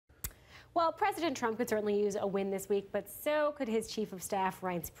Well, President Trump could certainly use a win this week, but so could his Chief of Staff,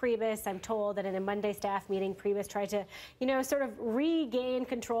 Priebus. I'm told that in a Monday staff meeting, Priebus tried to, sort of regain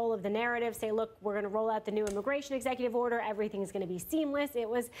control of the narrative, say, look, we're going to roll out the new immigration executive order. Everything's going to be seamless.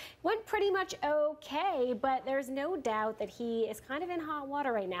 Went pretty much okay, but there's no doubt that he is kind of in hot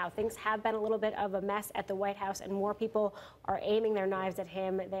water right now. Things have been a little bit of a mess at the White House, and more people are aiming their knives at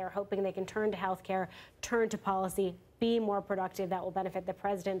him. They are hoping they can turn to health care, turn to policy, be more productive. That will benefit the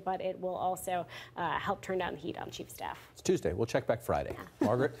president, but it will also help turn down the heat on Chief of Staff. It's Tuesday. We'll check back Friday. Yeah.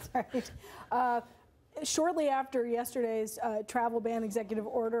 Margaret? Right. Shortly after yesterday's travel ban executive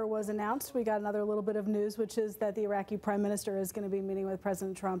order was announced, we got another little bit of news, which is that the Iraqi Prime Minister is going to be meeting with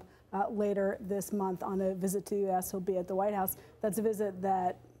President Trump later this month on a visit to the U.S. He'll be at the White House. That's a visit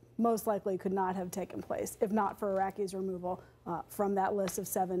that most likely could not have taken place if not for Iraqi's removal from that list of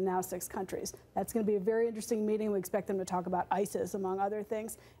 7, now 6 countries. That's going to be a very interesting meeting. We expect them to talk about ISIS, among other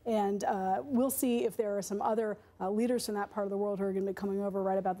things. And we'll see if there are some other leaders from that part of the world who are going to be coming over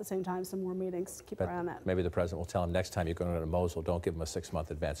right about the same time, some more meetings. Keep an eye on that. Maybe the president will tell him next time you're going to go to Mosul, don't give him a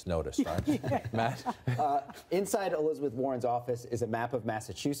 6-month advance notice, right? Yeah. Matt? Inside Elizabeth Warren's office is a map of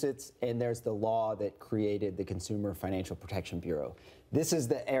Massachusetts, and there's the law that created the Consumer Financial Protection Bureau. This is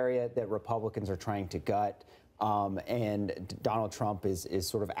the area that Republicans are trying to gut. And Donald Trump is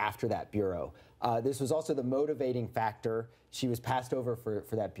sort of after that bureau. This was also the motivating factor. She was passed over for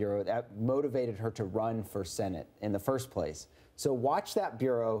that bureau. That motivated her to run for Senate in the first place. So watch that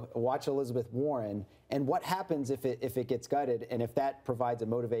bureau, watch Elizabeth Warren, and what happens if it gets gutted, and if that provides a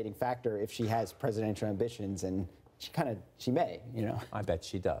motivating factor if she has presidential ambitions, and she may, I bet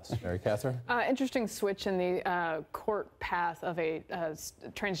she does. Mary Catherine? Interesting switch in the court path of a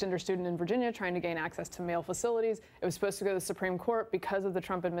transgender student in Virginia trying to gain access to male facilities. It was supposed to go to the Supreme Court because of the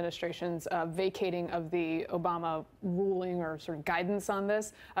Trump administration's vacating of the Obama ruling or sort of guidance on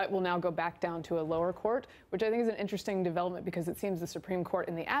this. It will now go back down to a lower court, which I think is an interesting development because it seems the Supreme Court,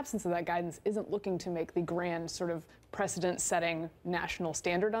 in the absence of that guidance, isn't looking to make the grand sort of precedent-setting national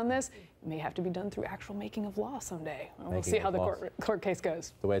standard on this. It may have to be done through actual making of law someday. We'll see how the court case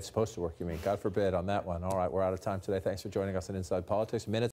goes. The way it's supposed to work, you mean? God forbid on that one. All right, we're out of time today. Thanks for joining us on Inside Politics. Minutes